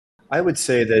I would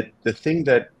say that the thing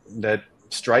that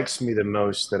strikes me the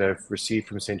most that I've received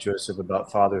from Saint Joseph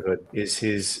about fatherhood is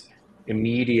his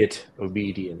immediate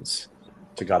obedience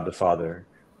to God the Father.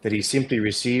 That he simply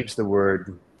receives the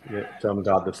word from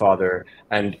God the Father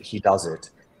and he does it.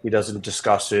 He doesn't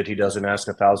discuss it. He doesn't ask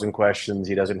a thousand questions.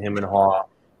 He doesn't him and haw.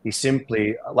 He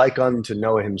simply, like unto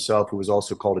Noah himself, who was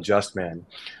also called a just man,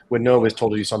 when Noah was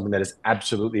told to do something that is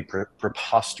absolutely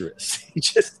preposterous,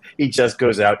 he just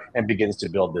goes out and begins to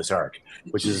build this ark,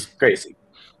 which is crazy.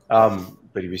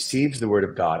 But he receives the word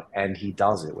of God and he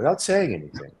does it without saying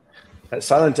anything. That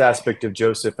silent aspect of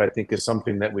Joseph, I think, is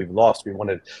something that we've lost. We want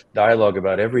to dialogue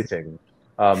about everything.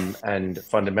 And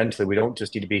fundamentally, we don't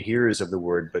just need to be hearers of the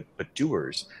word, but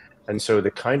doers. And so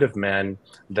the kind of man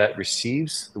that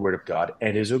receives the word of God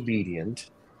and is obedient,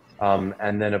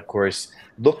 and then, of course,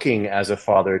 looking as a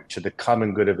father to the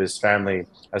common good of his family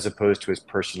as opposed to his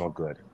personal good.